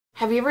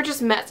Have you ever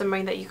just met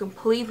somebody that you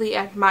completely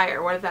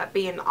admire, whether that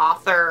be an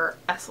author,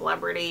 a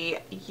celebrity,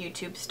 a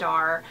YouTube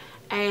star,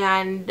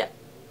 and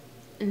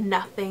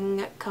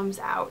nothing comes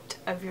out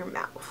of your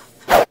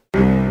mouth?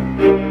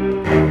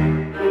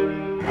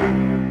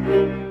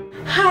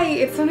 Hi,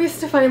 it's so nice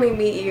to finally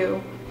meet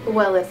you.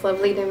 Well, it's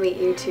lovely to meet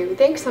you too.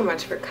 Thanks so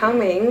much for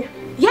coming.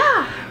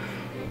 Yeah!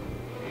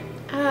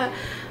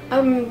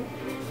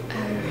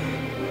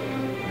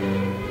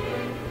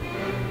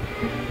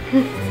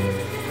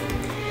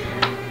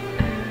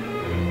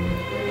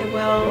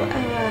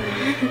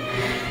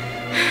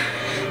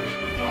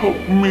 Help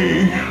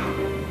me.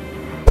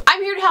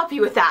 I'm here to help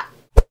you with that.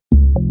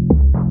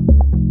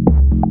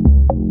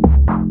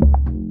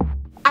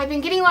 I've been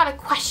getting a lot of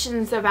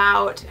questions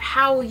about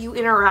how you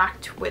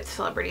interact with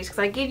celebrities because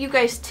I gave you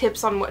guys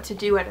tips on what to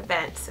do at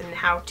events and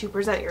how to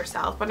present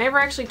yourself, but I never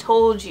actually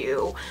told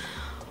you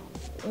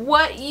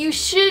what you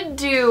should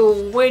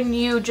do when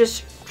you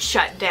just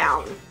shut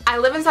down. I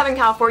live in Southern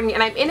California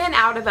and I'm in and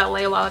out of LA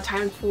a lot of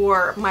times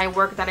for my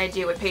work that I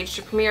do with Page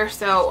to Premiere,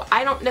 so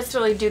I don't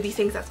necessarily do these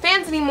things as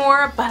fans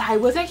anymore, but I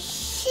was a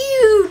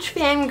huge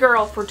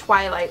fangirl for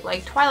Twilight.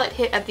 Like, Twilight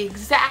hit at the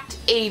exact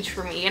age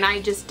for me and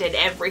I just did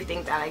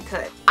everything that I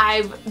could.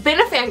 I've been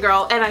a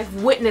fangirl and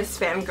I've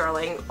witnessed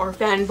fangirling or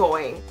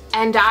fanboying,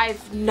 and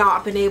I've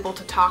not been able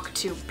to talk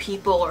to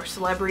people or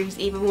celebrities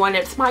even when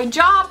it's my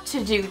job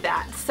to do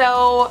that.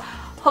 So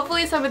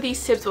hopefully some of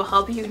these tips will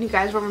help you and you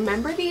guys will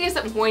remember these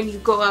when you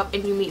go up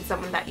and you meet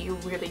someone that you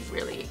really,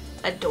 really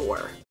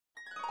adore.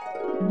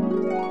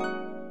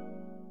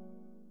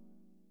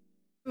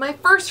 My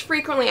first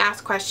frequently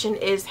asked question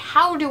is,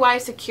 how do I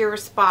secure a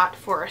spot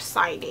for a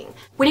signing?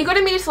 When you go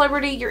to meet a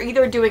celebrity, you're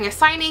either doing a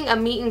signing, a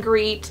meet and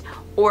greet,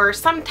 or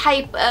some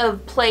type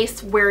of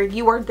place where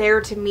you are there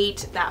to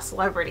meet that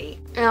celebrity.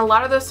 And a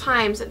lot of those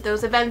times,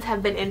 those events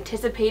have been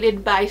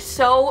anticipated by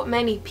so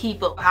many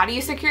people. How do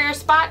you secure your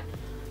spot?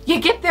 You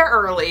get there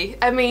early.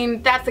 I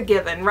mean, that's a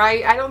given,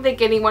 right? I don't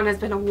think anyone has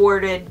been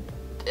awarded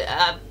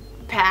a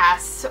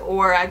pass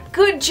or a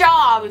good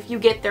job if you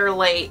get there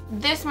late.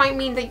 This might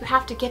mean that you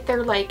have to get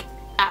there like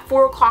at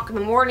 4 o'clock in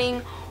the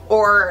morning,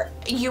 or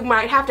you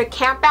might have to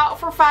camp out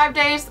for 5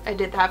 days. I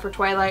did that for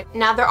Twilight.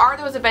 Now, there are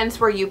those events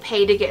where you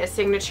pay to get a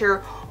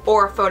signature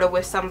or a photo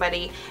with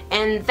somebody,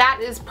 and that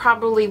is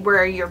probably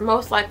where you're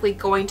most likely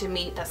going to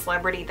meet a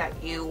celebrity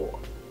that you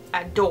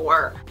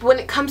adore. When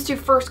it comes to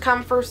first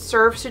come first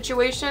serve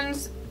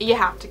situations, you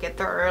have to get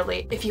there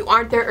early. If you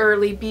aren't there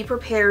early, be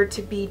prepared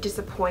to be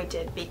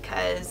disappointed,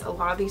 because a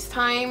lot of these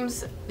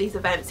times these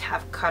events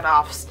have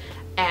cutoffs,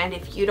 and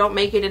if you don't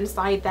make it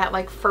inside that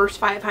like first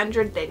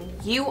 500, then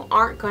you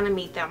aren't going to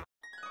meet them.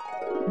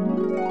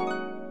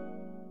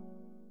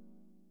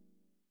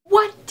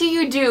 What do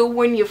you do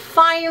when you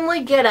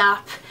finally get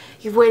up,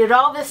 you've waited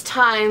all this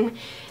time,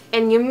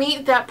 and you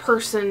meet that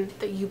person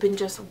that you've been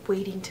just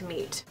waiting to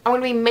meet? I'm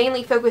going to be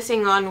mainly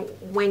focusing on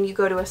when you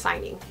go to a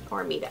signing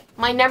or a meetup.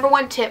 My number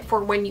one tip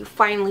for when you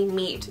finally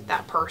meet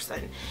that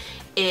person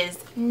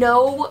is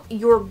know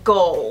your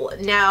goal.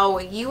 Now,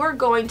 you are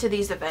going to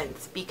these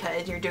events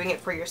because you're doing it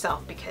for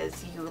yourself,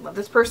 because you love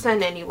this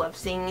person and you love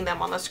seeing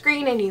them on the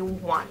screen and you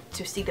want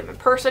to see them in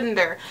person.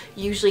 They're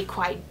usually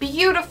quite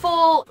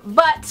beautiful,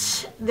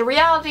 but the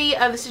reality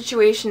of the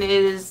situation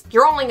is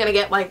you're only going to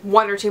get like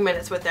 1 or 2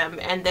 minutes with them,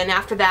 and then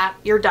after that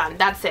you're done.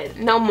 That's it.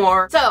 No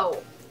more.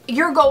 So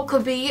your goal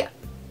could be,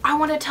 I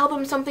want to tell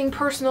them something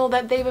personal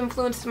that they've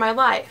influenced in my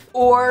life,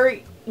 or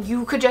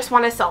you could just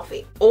want a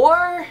selfie,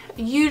 or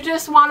you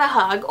just want a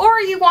hug, or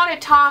you want to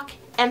talk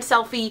and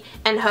selfie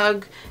and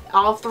hug,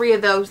 all 3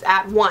 of those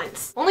at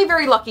once. Only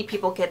very lucky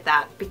people get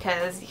that,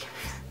 because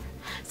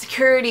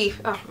security,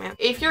 oh man.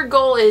 If your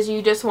goal is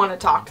you just want to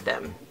talk to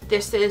them,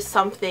 this is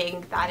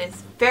something that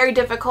is very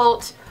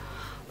difficult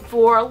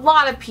for a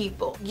lot of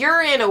people.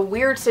 You're in a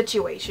weird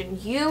situation.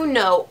 You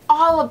know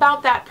all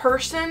about that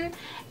person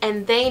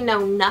and they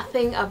know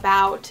nothing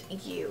about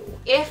you.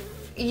 If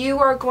you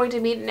are going to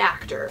meet an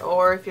actor,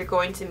 or if you're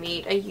going to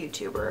meet a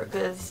YouTuber,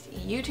 because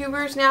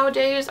YouTubers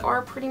nowadays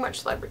are pretty much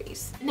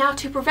celebrities. Now,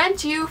 to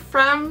prevent you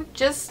from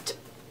just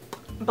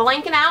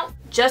blanking out,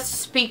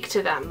 just speak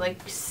to them.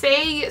 Like,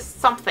 say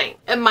something.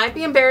 It might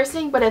be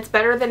embarrassing, but it's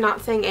better than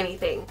not saying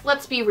anything.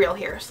 Let's be real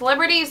here.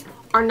 Celebrities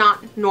are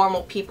not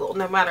normal people.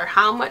 No matter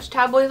how much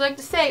tabloids like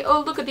to say,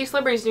 oh, look at these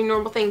celebrities doing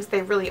normal things,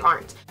 they really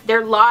aren't.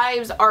 Their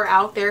lives are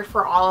out there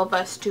for all of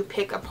us to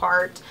pick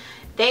apart.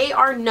 They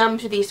are numb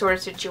to these sort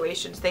of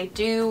situations. They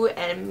do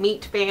and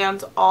meet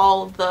fans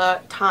all the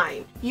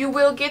time. You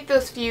will get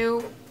those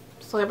few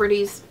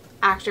celebrities,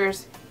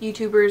 actors,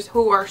 YouTubers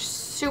who are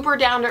super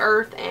down to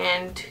earth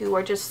and who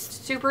are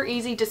just super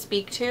easy to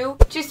speak to.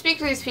 To speak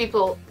to these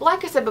people,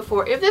 like I said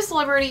before, if this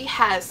celebrity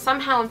has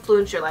somehow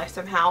influenced your life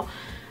somehow,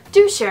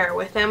 do share it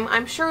with them.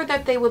 I'm sure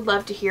that they would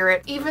love to hear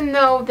it, even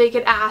though they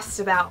get asked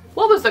about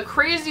what was the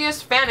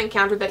craziest fan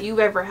encounter that you've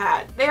ever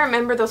had. They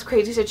remember those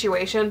crazy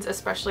situations,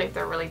 especially if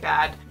they're really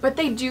bad, but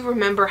they do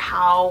remember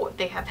how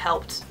they have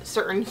helped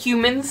certain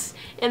humans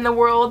in the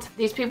world.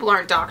 These people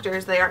aren't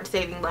doctors, they aren't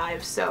saving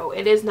lives, so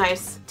it is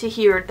nice to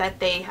hear that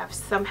they have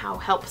somehow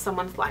helped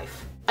someone's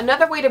life.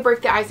 Another way to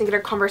break the ice and get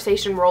a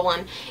conversation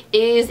rolling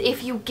is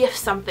if you gift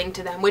something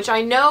to them, which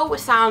I know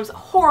sounds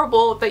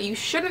horrible, that you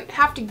shouldn't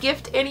have to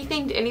gift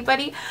anything to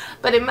anybody,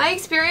 but in my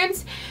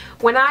experience,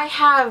 when I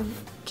have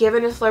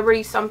given a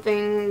celebrity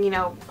something, you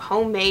know,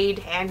 homemade,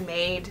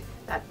 handmade,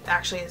 that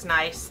actually is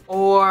nice,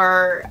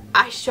 or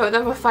I show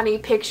them a funny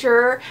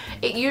picture,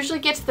 it usually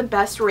gets the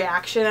best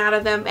reaction out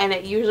of them, and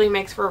it usually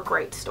makes for a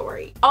great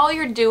story. All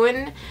you're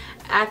doing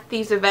at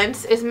these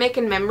events is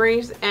making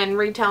memories and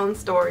retelling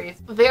stories.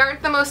 They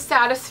aren't the most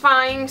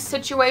satisfying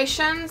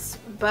situations,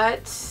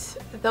 but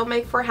they'll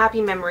make for a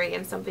happy memory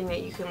and something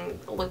that you can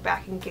look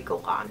back and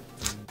giggle on.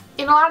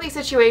 In a lot of these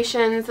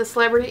situations, the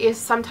celebrity is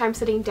sometimes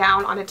sitting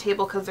down on a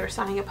table because they're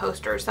signing a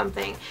poster or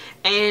something,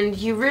 and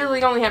you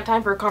really only have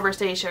time for a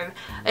conversation.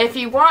 If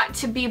you want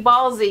to be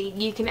ballsy,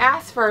 you can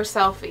ask for a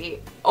selfie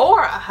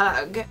or a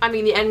hug. I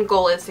mean, the end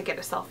goal is to get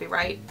a selfie,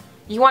 right?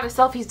 You want a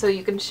selfie so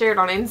you can share it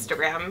on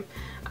Instagram.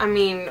 I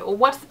mean,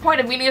 what's the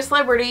point of meeting a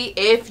celebrity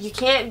if you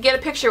can't get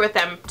a picture with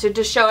them to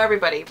just show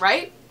everybody,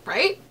 right?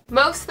 Right?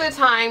 Most of the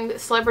time,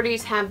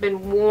 celebrities have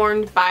been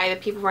warned by the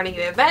people running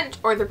the event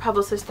or their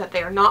publicists that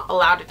they are not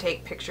allowed to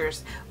take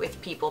pictures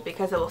with people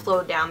because it will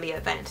slow down the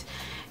event.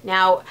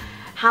 Now,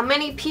 how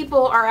many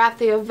people are at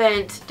the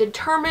event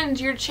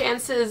determines your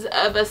chances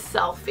of a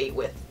selfie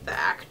with the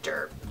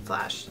actor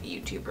slash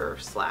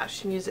YouTuber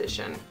slash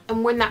musician.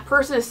 And when that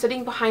person is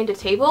sitting behind a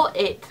table,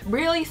 it's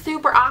really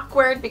super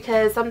awkward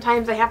because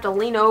sometimes they have to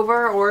lean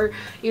over or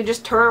you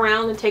just turn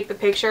around and take the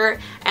picture,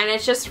 and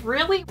it's just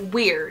really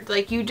weird.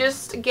 Like, you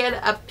just get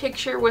a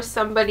picture with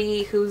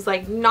somebody who's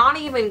like not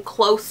even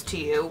close to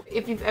you.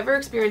 If you've ever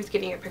experienced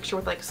getting a picture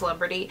with like a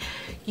celebrity,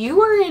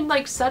 you are in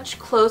like such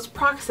close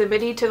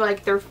proximity to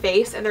like their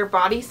face and their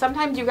body.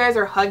 Sometimes you guys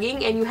are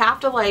hugging and you have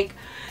to like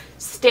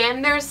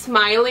stand there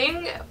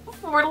smiling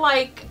for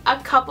like a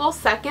couple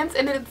seconds,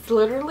 and it's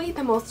literally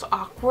the most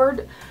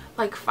awkward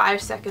like 5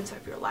 seconds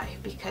of your life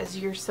because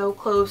you're so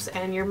close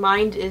and your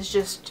mind is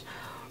just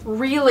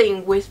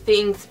reeling with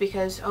things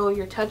because, oh,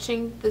 you're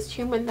touching this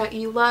human that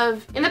you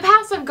love. In the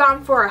past, I've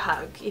gone for a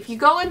hug. If you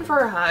go in for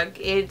a hug,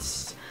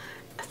 it's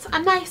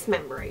a nice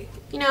memory.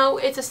 You know,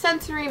 it's a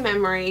sensory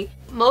memory.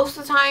 Most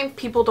of the time,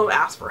 people don't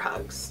ask for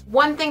hugs.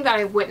 One thing that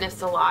I've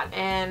witnessed a lot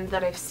and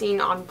that I've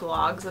seen on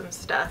vlogs and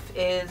stuff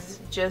is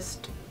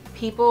just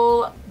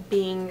people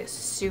being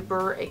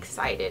super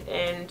excited,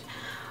 and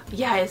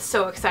yeah, it's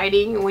so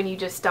exciting when you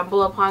just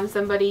stumble upon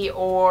somebody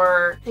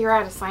or you're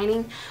at a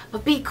signing,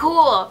 but be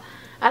cool.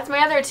 That's my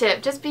other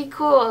tip. Just be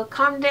cool,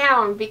 calm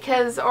down,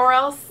 because or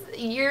else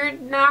you're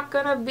not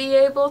gonna be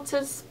able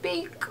to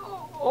speak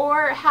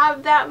or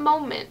have that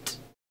moment.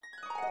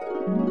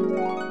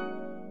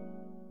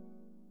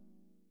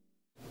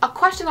 A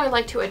question I'd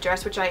like to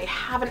address, which I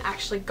haven't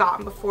actually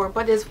gotten before,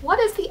 but is what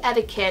is the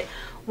etiquette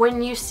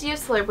when you see a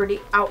celebrity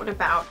out and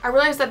about? I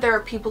realize that there are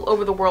people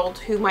over the world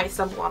who might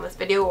stumble on this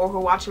video or who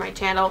watch my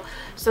channel,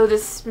 so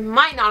this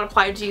might not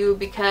apply to you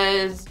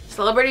because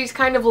celebrities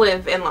kind of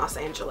live in Los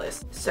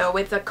Angeles. So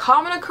it's a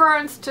common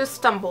occurrence to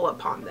stumble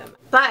upon them.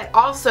 But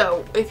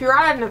also, if you're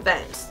at an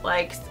event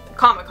like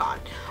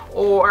Comic-Con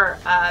or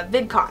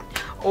VidCon,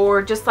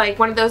 or just like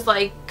one of those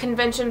like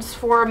conventions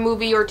for a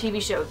movie or TV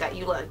show that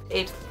you love,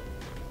 it's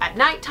at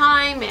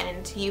nighttime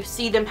and you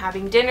see them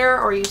having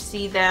dinner or you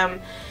see them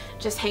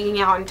just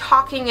hanging out and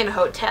talking in a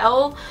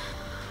hotel.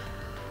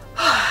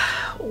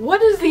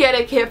 What is the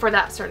etiquette for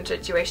that certain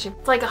situation?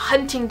 It's like a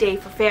hunting day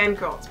for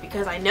fangirls,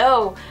 because I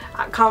know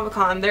at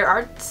Comic-Con there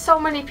are so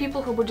many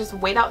people who would just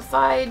wait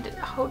outside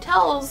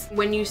hotels.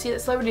 When you see the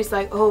celebrities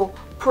like, oh,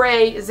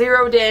 pray,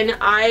 zeroed in,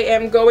 I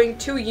am going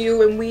to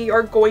you and we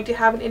are going to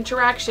have an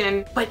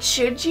interaction. But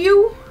should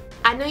you?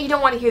 I know you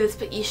don't want to hear this,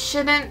 but you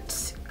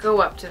shouldn't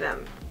go up to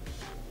them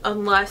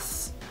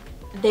unless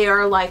they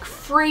are like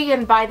free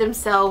and by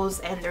themselves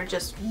and they're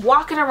just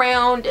walking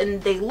around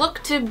and they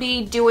look to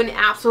be doing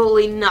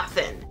absolutely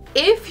nothing.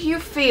 If you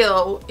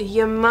feel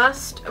you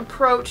must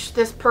approach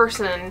this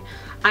person,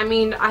 I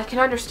mean, I can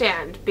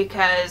understand,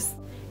 because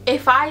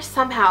if I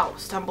somehow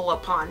stumble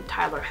upon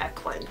Tyler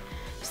Hoechlin,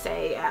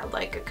 say at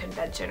like a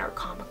convention or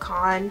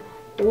Comic-Con,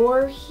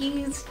 or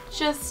he's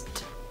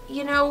just,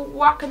 you know,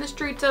 walking the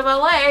streets of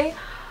LA,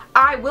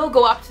 I will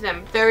go up to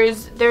them.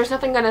 There's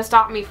nothing gonna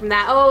stop me from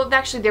that. Oh,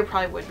 actually there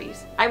probably would be.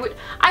 I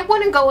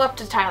wouldn't go up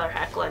to Tyler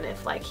Hoechlin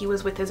if like he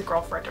was with his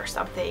girlfriend or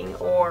something,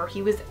 or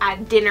he was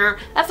at dinner.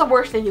 That's the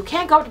worst thing. You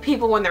can't go up to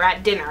people when they're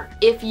at dinner.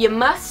 If you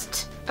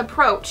must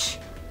approach,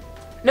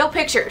 no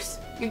pictures.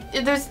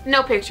 There's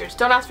no pictures.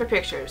 Don't ask for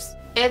pictures.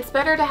 It's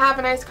better to have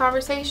a nice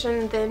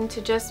conversation than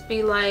to just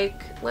be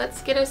like,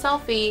 let's get a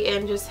selfie,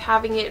 and just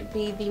having it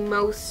be the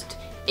most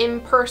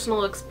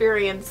impersonal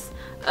experience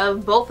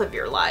of both of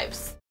your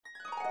lives.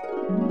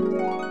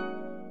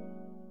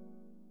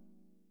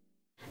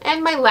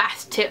 And my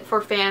last tip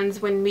for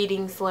fans when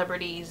meeting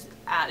celebrities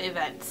at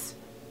events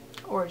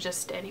or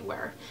just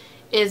anywhere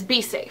is be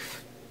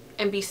safe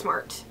and be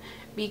smart,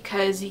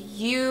 because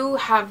you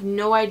have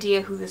no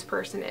idea who this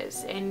person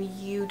is and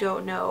you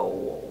don't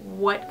know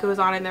what goes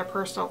on in their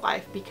personal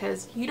life,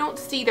 because you don't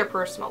see their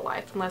personal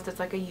life unless it's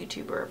like a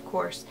YouTuber, of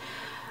course.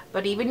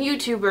 But even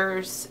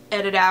YouTubers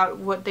edit out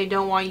what they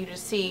don't want you to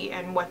see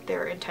and what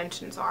their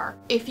intentions are.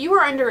 If you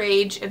are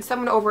underage and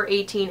someone over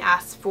 18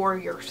 asks for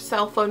your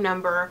cell phone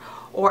number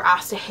or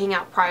asks to hang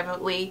out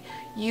privately,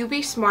 you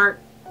be smart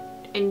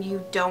and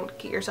you don't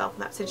get yourself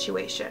in that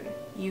situation.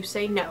 You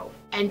say no.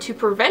 And to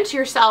prevent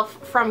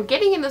yourself from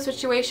getting in those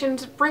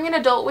situations, bring an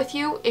adult with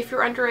you if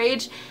you're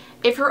underage.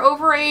 If you're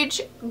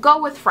overage,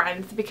 go with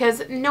friends,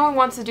 because no one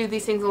wants to do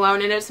these things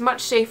alone, and it's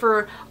much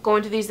safer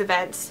going to these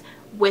events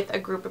with a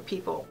group of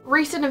people.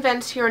 Recent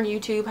events here on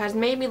YouTube has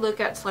made me look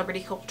at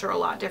celebrity culture a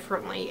lot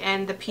differently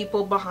and the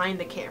people behind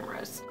the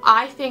cameras.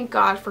 I thank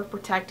God for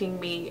protecting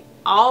me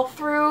all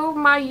through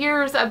my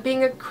years of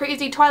being a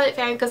crazy Twilight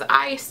fan, because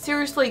I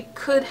seriously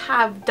could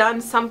have done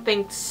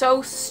something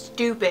so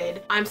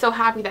stupid. I'm so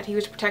happy that he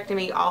was protecting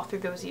me all through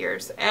those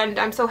years, and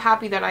I'm so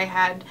happy that I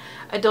had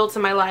adults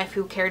in my life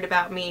who cared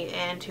about me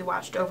and who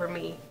watched over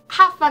me.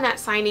 Have fun at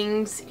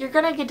signings. You're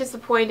gonna get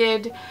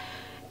disappointed.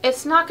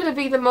 It's not going to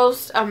be the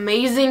most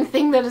amazing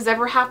thing that has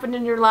ever happened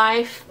in your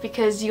life,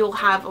 because you'll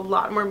have a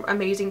lot more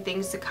amazing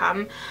things to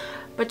come.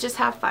 But just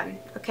have fun,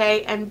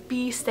 okay? And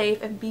be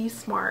safe and be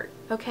smart,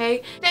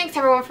 okay? Thanks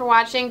everyone for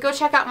watching. Go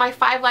check out my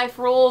 5 life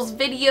rules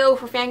video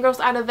for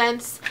fangirls at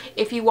events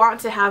if you want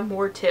to have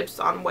more tips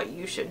on what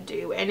you should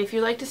do. And if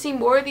you'd like to see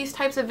more of these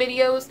types of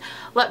videos,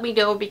 let me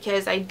know,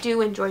 because I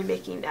do enjoy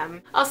making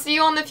them. I'll see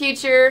you all in the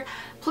future.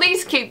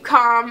 Please keep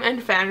calm and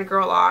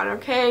fangirl on,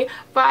 okay?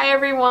 Bye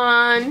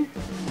everyone!